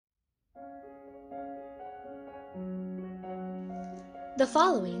The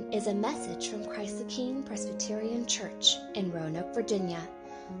following is a message from Christ the King Presbyterian Church in Roanoke, Virginia.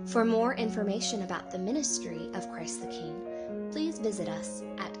 For more information about the ministry of Christ the King, please visit us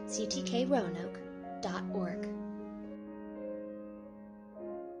at ctkroanoke.org.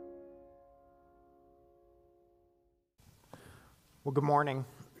 Well, good morning.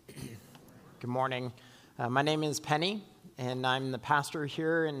 Good morning. My name is Penny, and I'm the pastor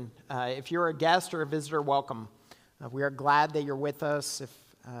here. And if you're a guest or a visitor, welcome. We are glad that you're with us.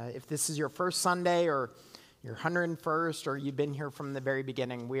 If this is your first Sunday or your 101st, or you've been here from the very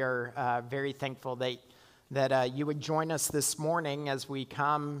beginning, we are very thankful that you would join us this morning as we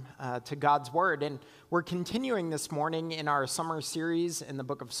come to God's Word. And we're continuing this morning in our summer series in the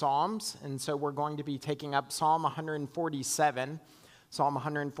book of Psalms. And so we're going to be taking up Psalm 147. Psalm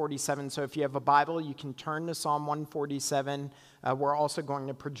 147. So if you have a Bible, you can turn to Psalm 147. We're also going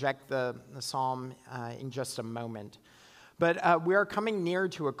to project the psalm in just a moment. But we are coming near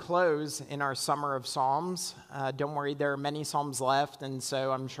to a close in our summer of Psalms. Don't worry, there are many Psalms left, and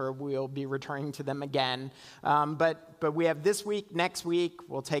so I'm sure we'll be returning to them again. But we have this week, next week,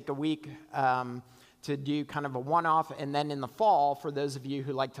 we'll take a week to do kind of a one-off, and then in the fall, for those of you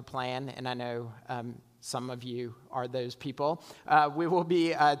who like to plan, and I know some of you are those people, we will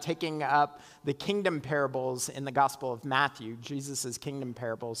be taking up the kingdom parables in the Gospel of Matthew, Jesus' kingdom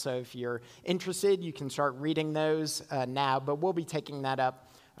parables. So if you're interested, you can start reading those now, but we'll be taking that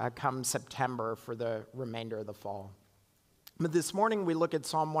up come September for the remainder of the fall. But this morning we look at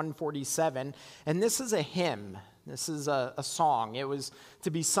Psalm 147, and this is a hymn. This is a song. It was to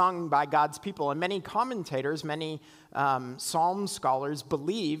be sung by God's people. And many commentators, many psalm scholars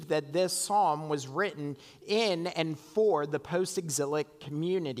believe that this psalm was written in and for the post-exilic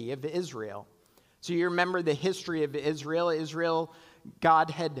community of Israel. So you remember the history of Israel. Israel,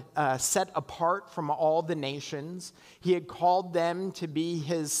 God had set apart from all the nations. He had called them to be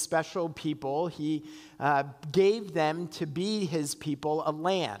his special people. He gave them to be his people a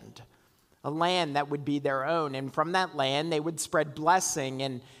land that would be their own. And from that land, they would spread blessing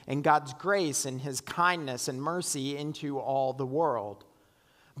and God's grace and his kindness and mercy into all the world.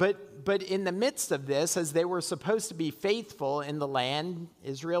 But in the midst of this, as they were supposed to be faithful in the land,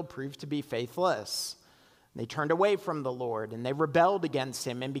 Israel proved to be faithless. They turned away from the Lord and they rebelled against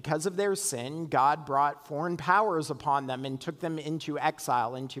him. And because of their sin, God brought foreign powers upon them and took them into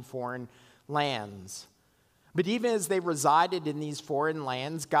exile, into foreign lands. But even as they resided in these foreign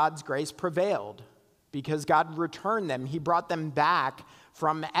lands, God's grace prevailed because God returned them. He brought them back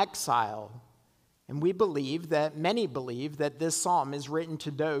from exile. And many believe that this psalm is written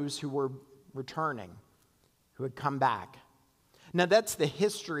to those who were returning, who had come back. Now that's the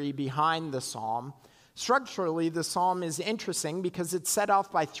history behind the psalm. Structurally, the psalm is interesting because it's set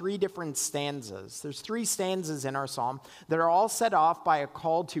off by three different stanzas. There's three stanzas in our psalm that are all set off by a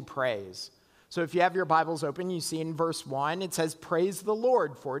call to praise. So if you have your Bibles open, you see in verse 1, it says, "Praise the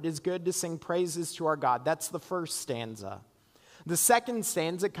Lord, for it is good to sing praises to our God." That's the first stanza. The second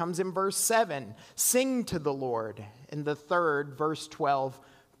stanza comes in verse 7, "Sing to the Lord." And the third, verse 12,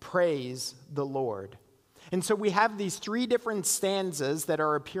 "Praise the Lord." And so we have these three different stanzas that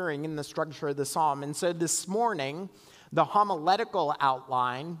are appearing in the structure of the psalm. And so this morning, the homiletical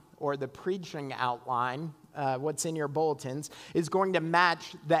outline, or the preaching outline, what's in your bulletins, is going to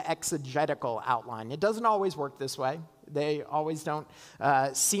match the exegetical outline. It doesn't always work this way. They always don't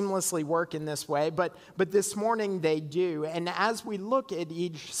seamlessly work in this way, but this morning they do. And as we look at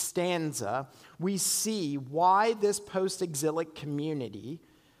each stanza, we see why this post-exilic community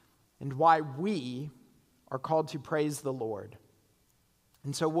and why we are called to praise the Lord.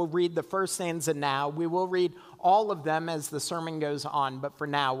 And so we'll read the first stanza now. We will read all of them as the sermon goes on, but for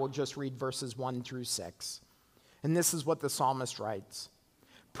now we'll just read verses 1 through 6. And this is what the psalmist writes.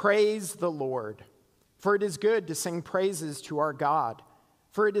 "Praise the Lord, for it is good to sing praises to our God,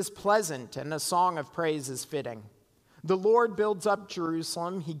 for it is pleasant and a song of praise is fitting. The Lord builds up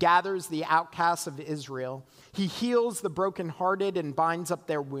Jerusalem. He gathers the outcasts of Israel. He heals the brokenhearted and binds up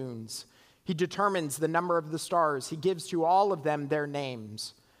their wounds. He determines the number of the stars. He gives to all of them their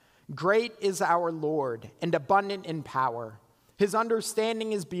names. Great is our Lord and abundant in power. His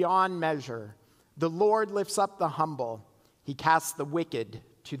understanding is beyond measure. The Lord lifts up the humble. He casts the wicked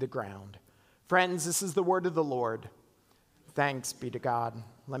to the ground." Friends, this is the word of the Lord. Thanks be to God.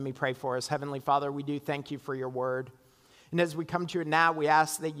 Let me pray for us. Heavenly Father, we do thank you for your word. And as we come to it now, we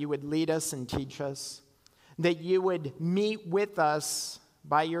ask that you would lead us and teach us, that you would meet with us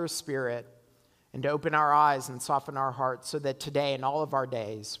by your Spirit and open our eyes and soften our hearts so that today and all of our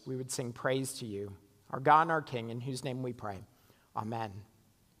days we would sing praise to you, our God and our King, in whose name we pray. Amen.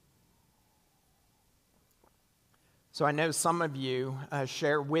 So I know some of you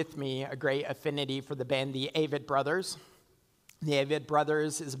share with me a great affinity for the band The Avett Brothers. The Avett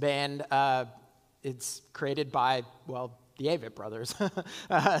Brothers is a band, it's created by, the Avett Brothers.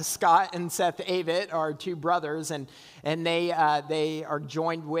 Scott and Seth Avett are two brothers, and they are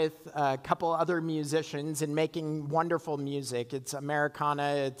joined with a couple other musicians in making wonderful music. It's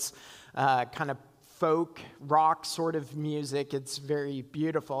Americana, it's kind of folk, rock sort of music. It's very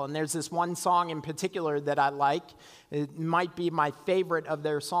beautiful. And there's this one song in particular that I like. It might be my favorite of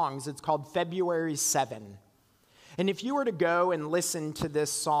their songs. It's called February 7. And if you were to go and listen to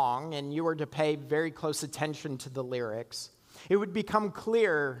this song and you were to pay very close attention to the lyrics, it would become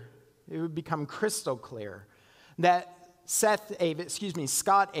clear, it would become crystal clear that Scott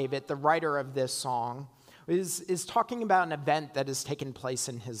Avett, the writer of this song, is talking about an event that has taken place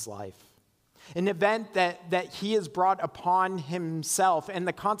in his life. An event that he has brought upon himself and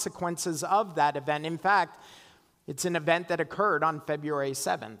the consequences of that event. In fact, it's an event that occurred on February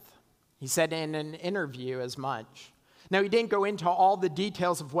 7th. He said in an interview as much. Now, he didn't go into all the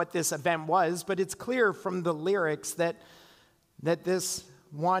details of what this event was, but it's clear from the lyrics that this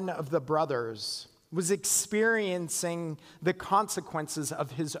one of the brothers was experiencing the consequences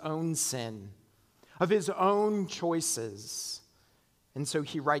of his own sin, of his own choices. And so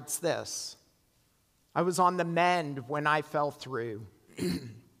he writes this: I was on the mend when I fell through.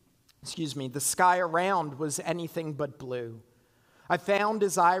 The sky around was anything but blue. I found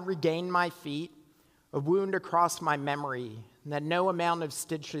as I regained my feet a wound across my memory that no amount of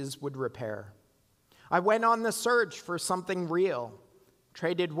stitches would repair. I went on the search for something real,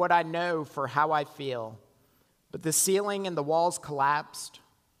 traded what I know for how I feel. But the ceiling and the walls collapsed.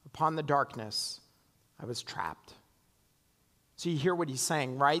 Upon the darkness, I was trapped. So you hear what he's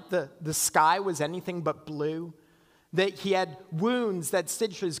saying, right? The sky was anything but blue, that he had wounds that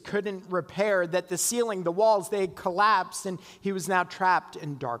stitches couldn't repair, that the ceiling, the walls, they had collapsed, and he was now trapped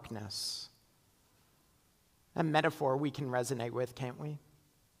in darkness. A metaphor we can resonate with, can't we?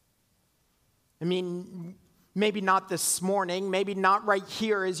 I mean, maybe not this morning, maybe not right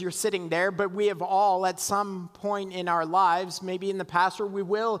here as you're sitting there, but we have all at some point in our lives, maybe in the past or we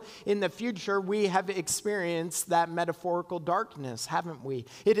will in the future, we have experienced that metaphorical darkness, haven't we?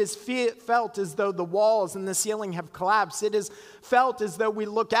 It is felt as though the walls and the ceiling have collapsed. It is felt as though we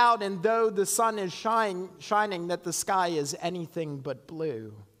look out and though the sun is shining, that the sky is anything but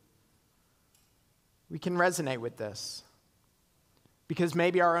blue. We can resonate with this because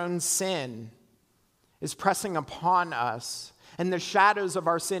maybe our own sin is pressing upon us, and the shadows of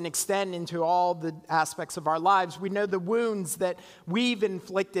our sin extend into all the aspects of our lives. We know the wounds that we've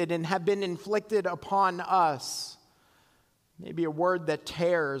inflicted and have been inflicted upon us. Maybe a word that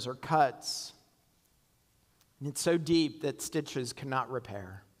tears or cuts. And it's so deep that stitches cannot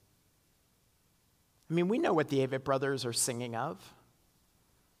repair. I mean, we know what the Avett Brothers are singing of.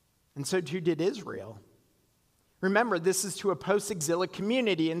 And so too did Israel. Remember, this is to a post-exilic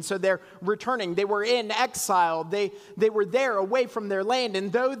community, and so they're returning. They were in exile. They were there away from their land,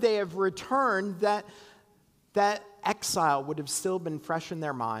 and though they have returned, that exile would have still been fresh in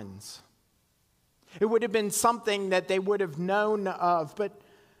their minds. It would have been something that they would have known of, but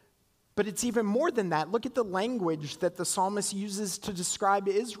it's even more than that. Look at the language that the psalmist uses to describe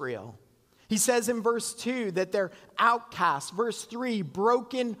Israel. He says in verse 2 that they're outcasts. Verse 3,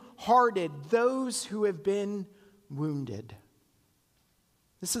 broken-hearted, those who have been wounded.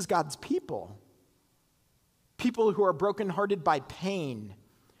 This is God's people. People who are brokenhearted by pain,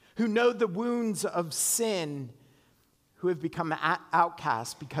 who know the wounds of sin, who have become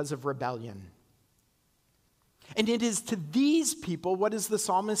outcasts because of rebellion. And it is to these people, what does the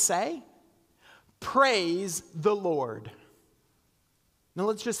psalmist say? Praise the Lord. Now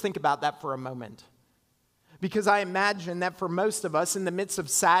let's just think about that for a moment. Because I imagine that for most of us, in the midst of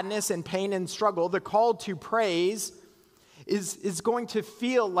sadness and pain and struggle, the call to praise is going to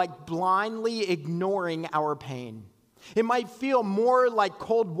feel like blindly ignoring our pain. It might feel more like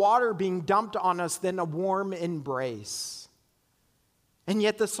cold water being dumped on us than a warm embrace. And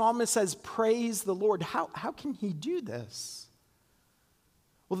yet the psalmist says, praise the Lord. How can he do this?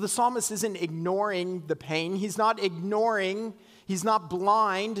 Well, the psalmist isn't ignoring the pain. He's not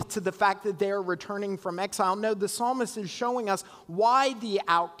blind to the fact that they are returning from exile. No, the psalmist is showing us why the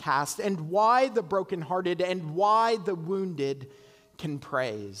outcast and why the brokenhearted and why the wounded can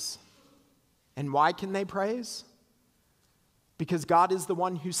praise. And why can they praise? Because God is the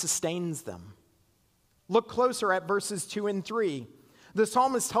one who sustains them. Look closer at verses 2 and 3. The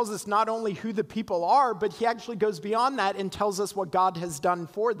psalmist tells us not only who the people are, but he actually goes beyond that and tells us what God has done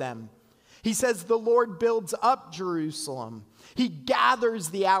for them. He says the Lord builds up Jerusalem. He gathers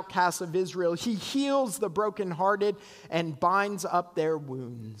the outcasts of Israel. He heals the brokenhearted and binds up their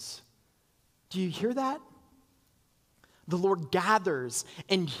wounds. Do you hear that? The Lord gathers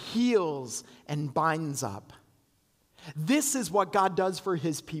and heals and binds up. This is what God does for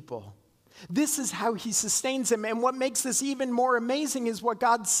his people. This is how he sustains them. And what makes this even more amazing is what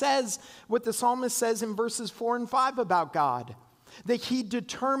God says, what the psalmist says in verses 4 and 5 about God. That he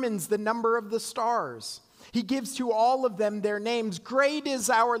determines the number of the stars. He gives to all of them their names. Great is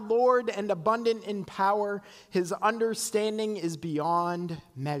our Lord and abundant in power. His understanding is beyond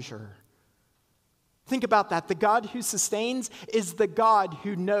measure. Think about that. The God who sustains is the God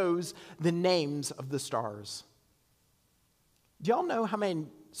who knows the names of the stars. Do y'all know how many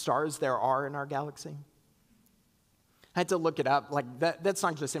stars there are in our galaxy? I had to look it up. Like that's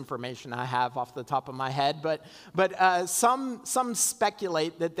not just information I have off the top of my head, but some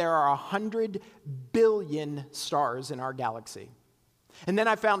speculate that there are 100 billion stars in our galaxy. And then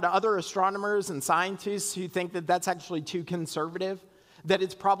I found other astronomers and scientists who think that that's actually too conservative, that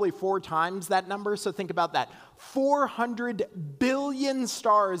it's probably 4 times that number. So think about that. 400 billion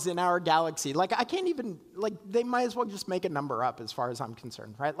stars in our galaxy. Like I can't even, like they might as well just make a number up as far as I'm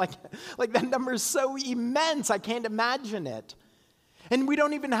concerned, right? Like that number is so immense, I can't imagine it. And we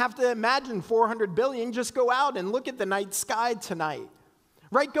don't even have to imagine 400 billion. Just go out and look at the night sky tonight,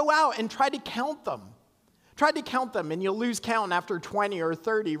 right? Go out and try to count them. Try to count them and you'll lose count after 20 or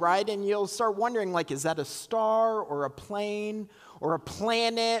 30, right? And you'll start wondering, like, is that a star or a plane or a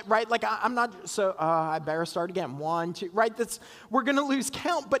planet, right? Like, I'm not, so I better start again. 1, 2, right? We're going to lose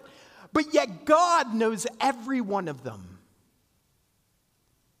count, but yet God knows every one of them.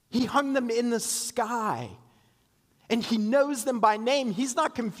 He hung them in the sky, and he knows them by name. He's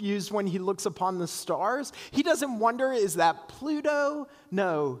not confused when he looks upon the stars. He doesn't wonder, is that Pluto?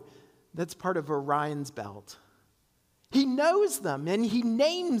 No, that's part of Orion's belt. He knows them, and he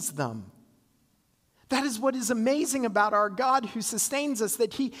names them. That is what is amazing about our God who sustains us,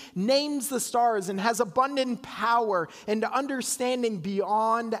 that he names the stars and has abundant power and understanding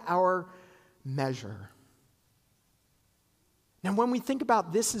beyond our measure. Now, when we think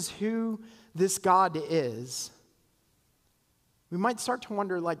about this is who this God is, we might start to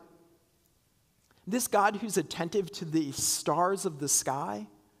wonder, like, this God who's attentive to the stars of the sky,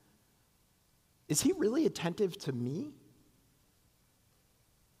 is he really attentive to me?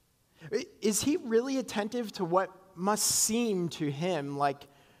 Is he really attentive to what must seem to him like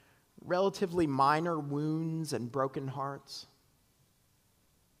relatively minor wounds and broken hearts?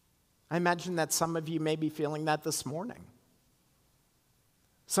 I imagine that some of you may be feeling that this morning.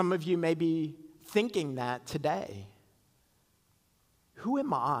 Some of you may be thinking that today. Who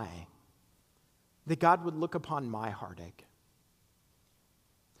am I that God would look upon my heartache?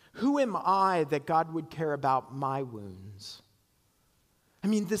 Who am I that God would care about my wounds? I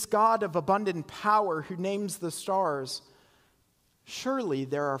mean, this God of abundant power who names the stars, surely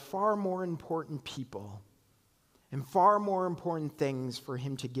there are far more important people and far more important things for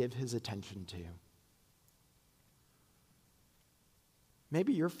him to give his attention to.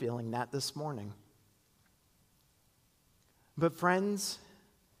 Maybe you're feeling that this morning. But friends,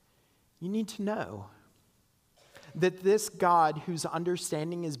 you need to know that this God whose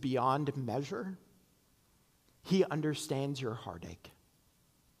understanding is beyond measure, he understands your heartache.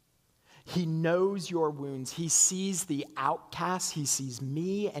 He knows your wounds. He sees the outcast. He sees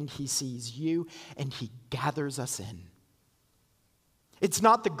me and he sees you, and he gathers us in. It's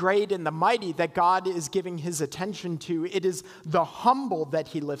not the great and the mighty that God is giving his attention to. It is the humble that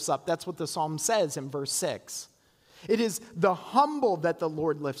he lifts up. That's what the psalm says in verse 6. It is the humble that the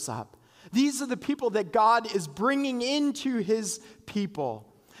Lord lifts up. These are the people that God is bringing into his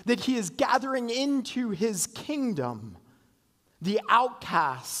people, that he is gathering into his kingdom. The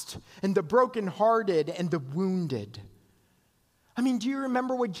outcast and the brokenhearted and the wounded. I mean, do you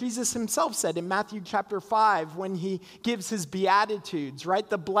remember what Jesus himself said in Matthew chapter 5 when he gives his Beatitudes, right?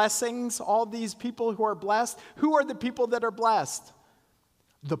 The blessings, all these people who are blessed. Who are the people that are blessed?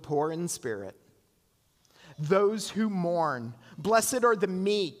 The poor in spirit. Those who mourn. Blessed are the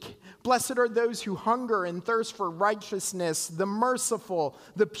meek. Blessed are those who hunger and thirst for righteousness, the merciful,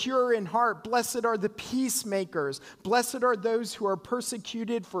 the pure in heart. Blessed are the peacemakers. Blessed are those who are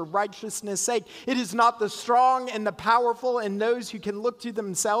persecuted for righteousness' sake. It is not the strong and the powerful and those who can look to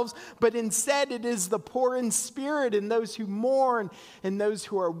themselves, but instead it is the poor in spirit and those who mourn and those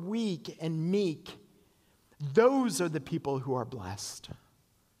who are weak and meek. Those are the people who are blessed.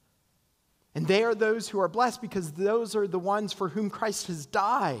 And they are those who are blessed because those are the ones for whom Christ has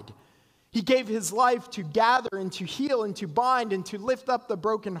died. He gave his life to gather and to heal and to bind and to lift up the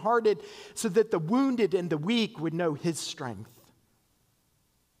brokenhearted so that the wounded and the weak would know his strength.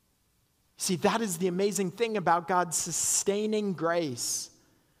 See, that is the amazing thing about God's sustaining grace.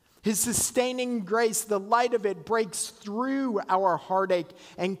 His sustaining grace, the light of it breaks through our heartache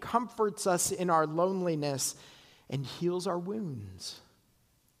and comforts us in our loneliness and heals our wounds.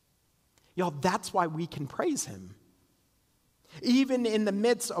 Y'all, that's why we can praise him. Even in the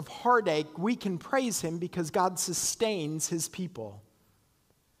midst of heartache, we can praise him because God sustains his people.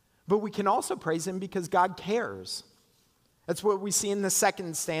 But we can also praise him because God cares. That's what we see in the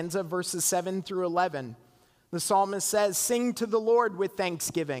second stanza, verses 7 through 11. The psalmist says, "Sing to the Lord with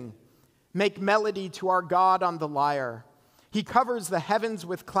thanksgiving. Make melody to our God on the lyre. He covers the heavens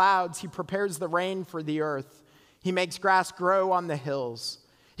with clouds. He prepares the rain for the earth. He makes grass grow on the hills.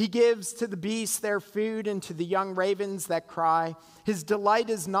 He gives to the beasts their food and to the young ravens that cry. His delight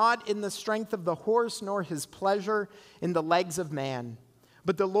is not in the strength of the horse, nor his pleasure in the legs of man.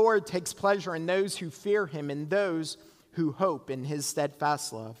 But the Lord takes pleasure in those who fear him, in those who hope in his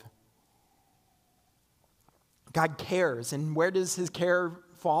steadfast love." God cares, and where does his care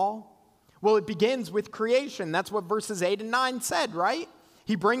fall? Well, it begins with creation. That's what verses 8 and 9 said, right?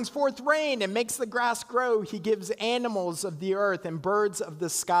 He brings forth rain and makes the grass grow. He gives animals of the earth and birds of the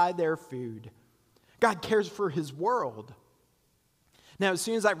sky their food. God cares for his world. Now, as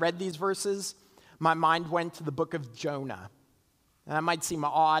soon as I read these verses, my mind went to the book of Jonah. And that might seem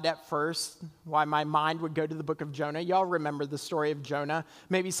odd at first, why my mind would go to the book of Jonah. Y'all remember the story of Jonah.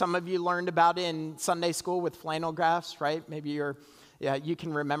 Maybe some of you learned about it in Sunday school with flannel graphs, right? Maybe you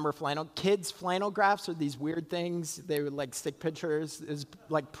can remember flannel. Kids' flannel graphs are these weird things. They would like stick pictures. Is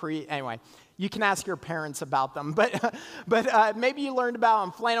like anyway, you can ask your parents about them. But maybe you learned about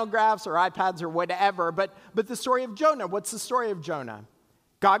on flannel graphs or iPads or whatever. But the story of Jonah, what's the story of Jonah?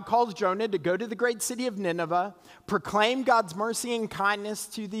 God calls Jonah to go to the great city of Nineveh, proclaim God's mercy and kindness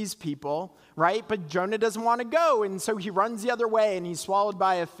to these people, right? But Jonah doesn't want to go, and so he runs the other way, and he's swallowed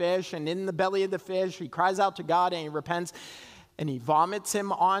by a fish, and in the belly of the fish, he cries out to God, and he repents, and he vomits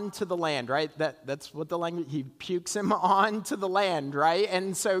him onto the land, right? That's what the language, he pukes him onto the land, right?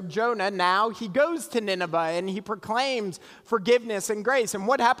 And so Jonah, now he goes to Nineveh, and he proclaims forgiveness and grace, and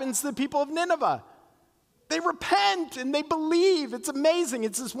what happens to the people of Nineveh? They repent and they believe. It's amazing.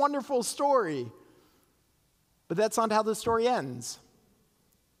 It's this wonderful story. But that's not how the story ends.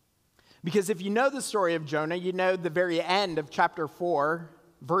 Because if you know the story of Jonah, you know the very end of chapter 4,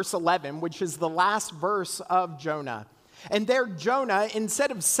 verse 11, which is the last verse of Jonah. And there Jonah,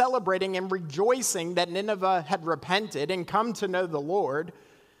 instead of celebrating and rejoicing that Nineveh had repented and come to know the Lord,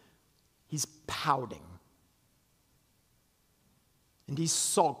 he's pouting. And he's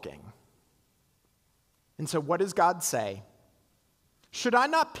sulking. And so what does God say? Should I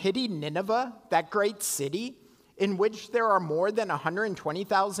not pity Nineveh, that great city, in which there are more than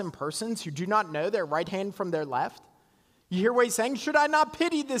 120,000 persons who do not know their right hand from their left? You hear what he's saying? Should I not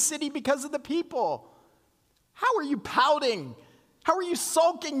pity this city because of the people? How are you pouting? How are you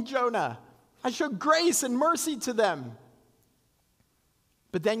sulking, Jonah? I showed grace and mercy to them.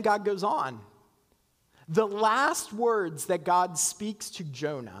 But then God goes on. The last words that God speaks to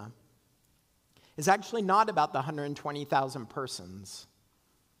Jonah is actually not about the 120,000 persons.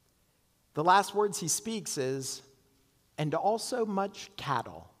 The last words he speaks is, and also much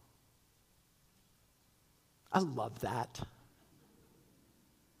cattle. I love that.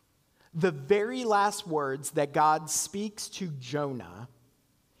 The very last words that God speaks to Jonah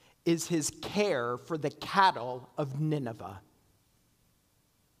is his care for the cattle of Nineveh.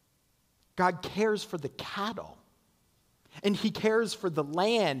 God cares for the cattle. And he cares for the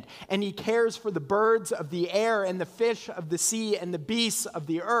land, and he cares for the birds of the air and the fish of the sea and the beasts of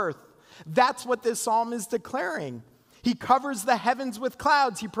the earth. That's what this psalm is declaring. He covers the heavens with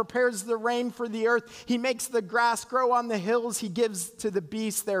clouds. He prepares the rain for the earth. He makes the grass grow on the hills. He gives to the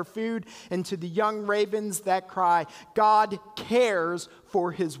beasts their food and to the young ravens that cry. God cares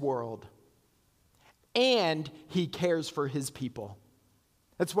for his world. And he cares for his people.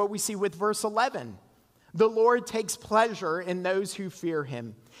 That's what we see with verse 11. The Lord takes pleasure in those who fear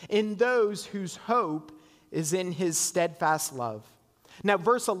him, in those whose hope is in his steadfast love. Now,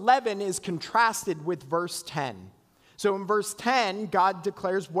 verse 11 is contrasted with verse 10. So in verse 10, God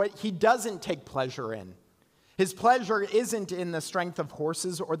declares what he doesn't take pleasure in. His pleasure isn't in the strength of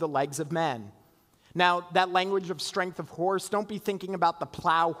horses or the legs of men. Now, that language of strength of horse, don't be thinking about the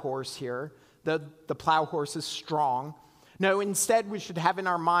plow horse here. The plow horse is strong. No, instead we should have in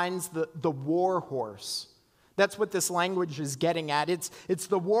our minds the war horse. That's what this language is getting at. It's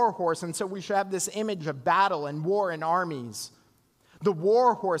the war horse, and so we should have this image of battle and war and armies. the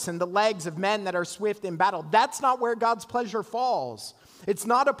war horse and the legs of men that are swift in battle. That's not where God's pleasure falls. It's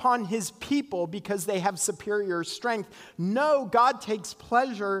not upon his people because they have superior strength. No, God takes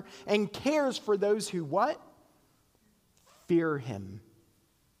pleasure and cares for those who what? Fear him.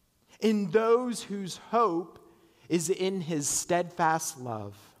 In those whose hope is in his steadfast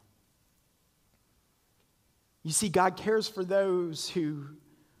love. You see, God cares for those who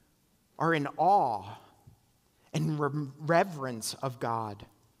are in awe and reverence of God,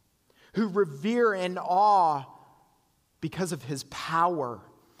 who revere and awe because of his power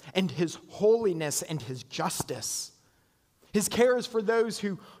and his holiness and his justice. His care is for those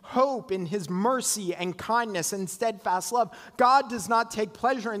who hope in his mercy and kindness and steadfast love. God does not take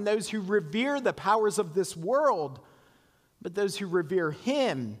pleasure in those who revere the powers of this world, but those who revere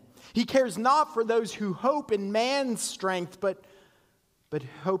him. He cares not for those who hope in man's strength, but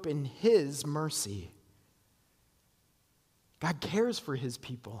hope in his mercy. God cares for his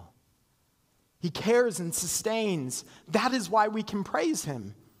people. He cares and sustains. That is why we can praise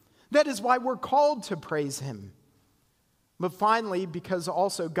him. That is why we're called to praise him. But finally, because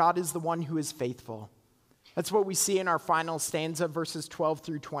also God is the one who is faithful. That's what we see in our final stanza, verses 12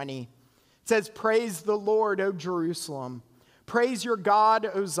 through 20. It says, "Praise the Lord, O Jerusalem. Praise your God,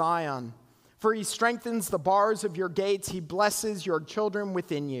 O Zion. For he strengthens the bars of your gates. He blesses your children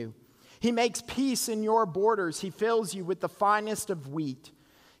within you. He makes peace in your borders. He fills you with the finest of wheat.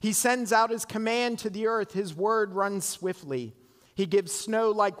 He sends out his command to the earth. His word runs swiftly. He gives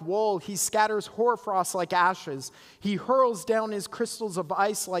snow like wool. He scatters hoarfrost like ashes. He hurls down his crystals of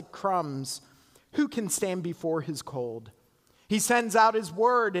ice like crumbs. Who can stand before his cold? He sends out his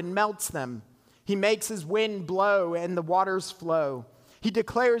word and melts them. He makes his wind blow and the waters flow. He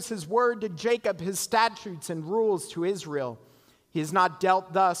declares his word to Jacob, his statutes and rules to Israel. He has not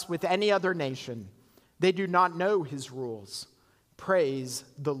dealt thus with any other nation. They do not know his rules. Praise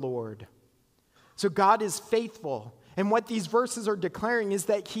the Lord." So God is faithful. And what these verses are declaring is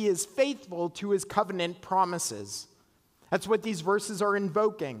that he is faithful to his covenant promises. That's what these verses are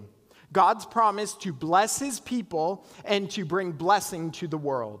invoking. God's promise to bless his people and to bring blessing to the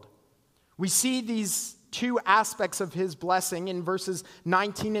world. We see these two aspects of his blessing in verses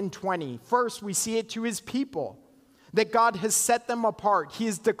 19 and 20. First, we see it to his people, that God has set them apart. He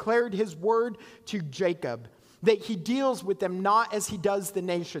has declared his word to Jacob, that he deals with them not as he does the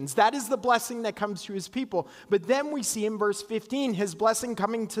nations. That is the blessing that comes to his people. But then we see in verse 15 his blessing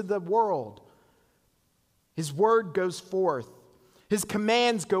coming to the world. His word goes forth. His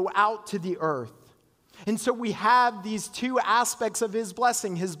commands go out to the earth. And so we have these two aspects of his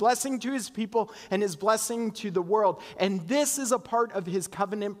blessing to his people and his blessing to the world. And this is a part of his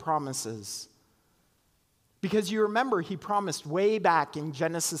covenant promises. Because you remember, he promised way back in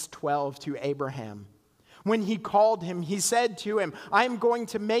Genesis 12 to Abraham. When he called him, he said to him, "I am going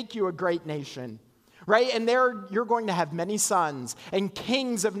to make you a great nation." Right? And there you're going to have many sons, and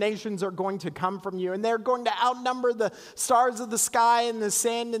kings of nations are going to come from you, and they're going to outnumber the stars of the sky and the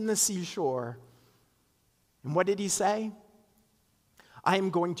sand in the seashore. And what did he say? "I am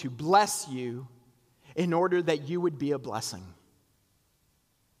going to bless you in order that you would be a blessing."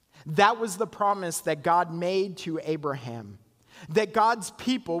 That was the promise that God made to Abraham, that God's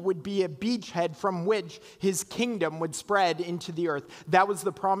people would be a beachhead from which his kingdom would spread into the earth. That was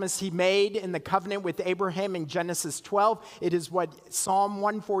the promise he made in the covenant with Abraham in Genesis 12. It is what Psalm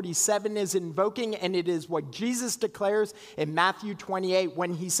 147 is invoking, and it is what Jesus declares in Matthew 28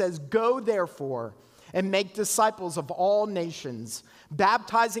 when he says, "Go therefore and make disciples of all nations,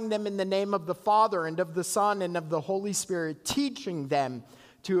 baptizing them in the name of the Father and of the Son and of the Holy Spirit, teaching them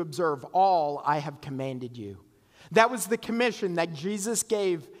to observe all I have commanded you." That was the commission that Jesus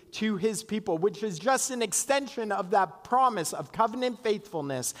gave to his people, which is just an extension of that promise of covenant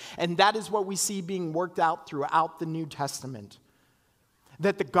faithfulness. And that is what we see being worked out throughout the New Testament.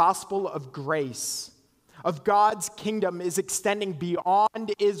 That the gospel of grace, of God's kingdom, is extending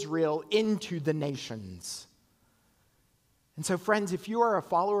beyond Israel into the nations. And so, friends, if you are a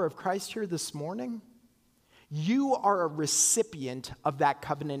follower of Christ here this morning, you are a recipient of that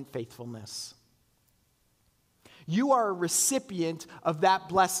covenant faithfulness. You are a recipient of that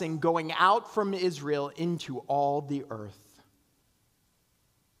blessing going out from Israel into all the earth.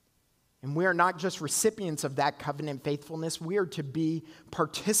 And we are not just recipients of that covenant faithfulness, we are to be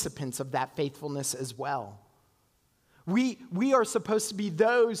participants of that faithfulness as well. We are supposed to be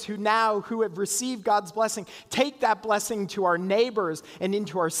those who have received God's blessing, take that blessing to our neighbors and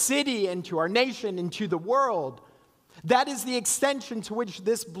into our city and to our nation and to the world. That is the extension to which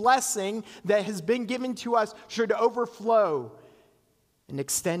this blessing that has been given to us should overflow and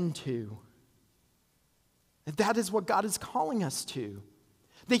extend to. That is what God is calling us to.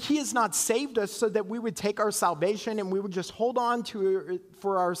 That he has not saved us so that we would take our salvation and we would just hold on to it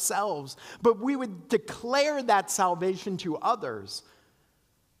for ourselves, but we would declare that salvation to others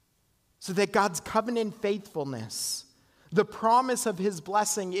so that God's covenant faithfulness, the promise of his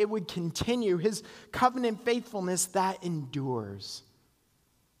blessing, it would continue. His covenant faithfulness that endures.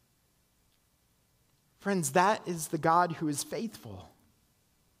 Friends, that is the God who is faithful.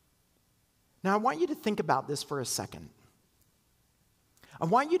 Now, I want you to think about this for a second. I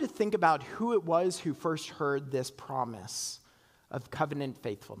want you to think about who it was who first heard this promise of covenant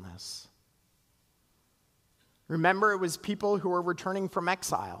faithfulness. Remember, it was people who were returning from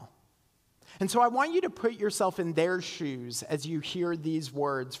exile. And so I want you to put yourself in their shoes as you hear these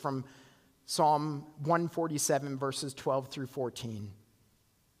words from Psalm 147, verses 12 through 14.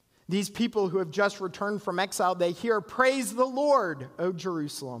 These people who have just returned from exile, they hear, "Praise the Lord, O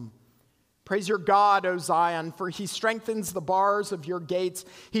Jerusalem. Praise your God, O Zion, for he strengthens the bars of your gates.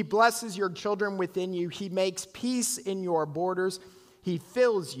 He blesses your children within you. He makes peace in your borders. He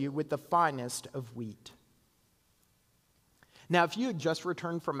fills you with the finest of wheat." Now, if you had just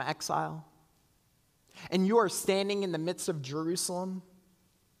returned from exile and you are standing in the midst of Jerusalem,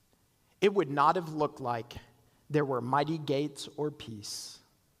 it would not have looked like there were mighty gates or peace.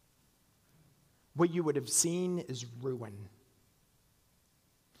 What you would have seen is ruin.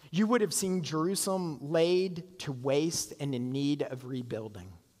 You would have seen Jerusalem laid to waste and in need of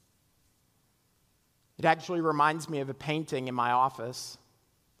rebuilding. It actually reminds me of a painting in my office.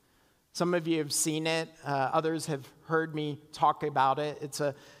 Some of you have seen it. Others have heard me talk about it.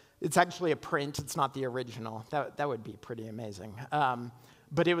 It's actually a print. It's not the original. That would be pretty amazing.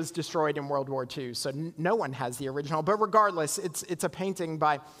 But it was destroyed in World War II, so no one has the original. But regardless, it's a painting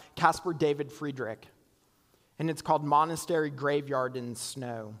by Caspar David Friedrich. And it's called Monastery Graveyard in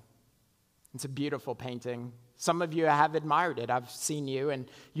Snow. It's a beautiful painting. Some of you have admired it. I've seen you, and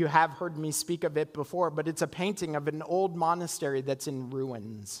you have heard me speak of it before, but it's a painting of an old monastery that's in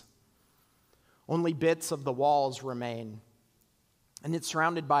ruins. Only bits of the walls remain. And it's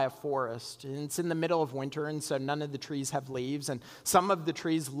surrounded by a forest, and it's in the middle of winter, and so none of the trees have leaves, and some of the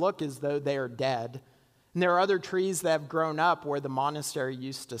trees look as though they are dead. And there are other trees that have grown up where the monastery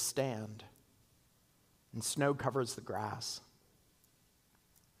used to stand. And snow covers the grass.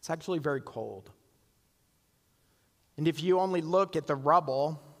 It's actually very cold. And if you only look at the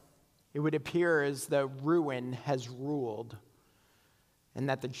rubble, it would appear as though ruin has ruled and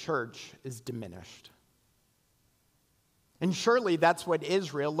that the church is diminished. And surely that's what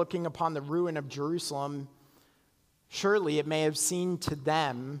Israel, looking upon the ruin of Jerusalem, surely it may have seemed to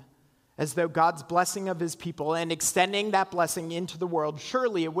them as though God's blessing of his people and extending that blessing into the world,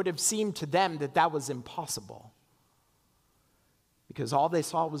 surely it would have seemed to them that that was impossible. Because all they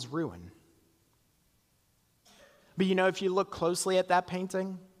saw was ruin. But you know, if you look closely at that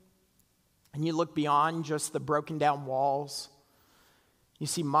painting, and you look beyond just the broken down walls, you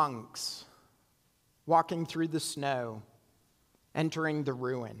see monks walking through the snow, entering the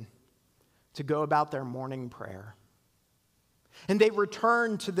ruin to go about their morning prayer. And they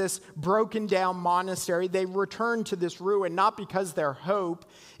return to this broken down monastery. They return to this ruin, not because their hope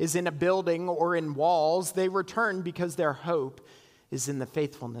is in a building or in walls. They return because their hope is in the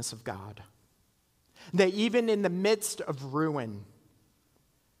faithfulness of God. That even in the midst of ruin,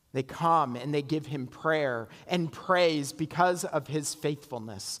 they come and they give him prayer and praise because of his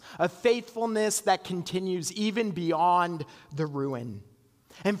faithfulness. A faithfulness that continues even beyond the ruin.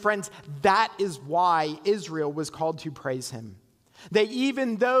 And friends, that is why Israel was called to praise him. That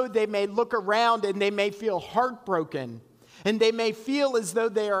even though they may look around and they may feel heartbroken, and they may feel as though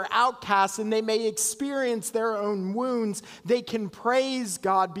they are outcasts, and they may experience their own wounds, they can praise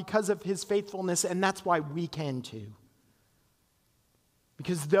God because of his faithfulness, and that's why we can too.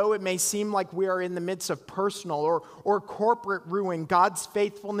 Because though it may seem like we are in the midst of personal or corporate ruin, God's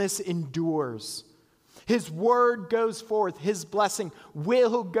faithfulness endures. His word goes forth. His blessing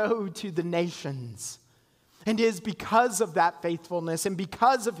will go to the nations. And it is because of that faithfulness and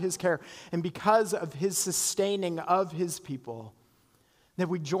because of his care and because of his sustaining of his people that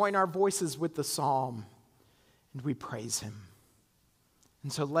we join our voices with the psalm and we praise him.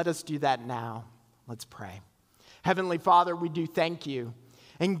 And so let us do that now. Let's pray. Heavenly Father, we do thank you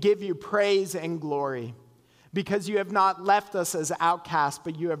and give you praise and glory because you have not left us as outcasts,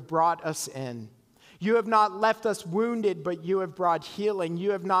 but you have brought us in. You have not left us wounded, but you have brought healing.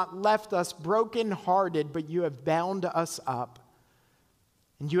 You have not left us brokenhearted, but you have bound us up.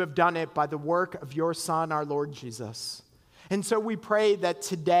 And you have done it by the work of your Son, our Lord Jesus. And so we pray that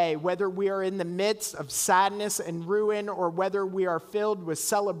today, whether we are in the midst of sadness and ruin or whether we are filled with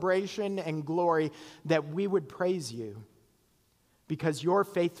celebration and glory, that we would praise you because your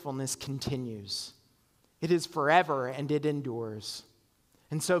faithfulness continues. It is forever and it endures.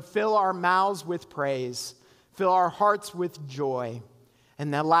 And so fill our mouths with praise, fill our hearts with joy,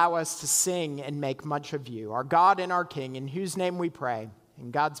 and allow us to sing and make much of you, our God and our King, in whose name we pray.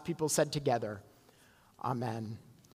 And God's people said together, Amen.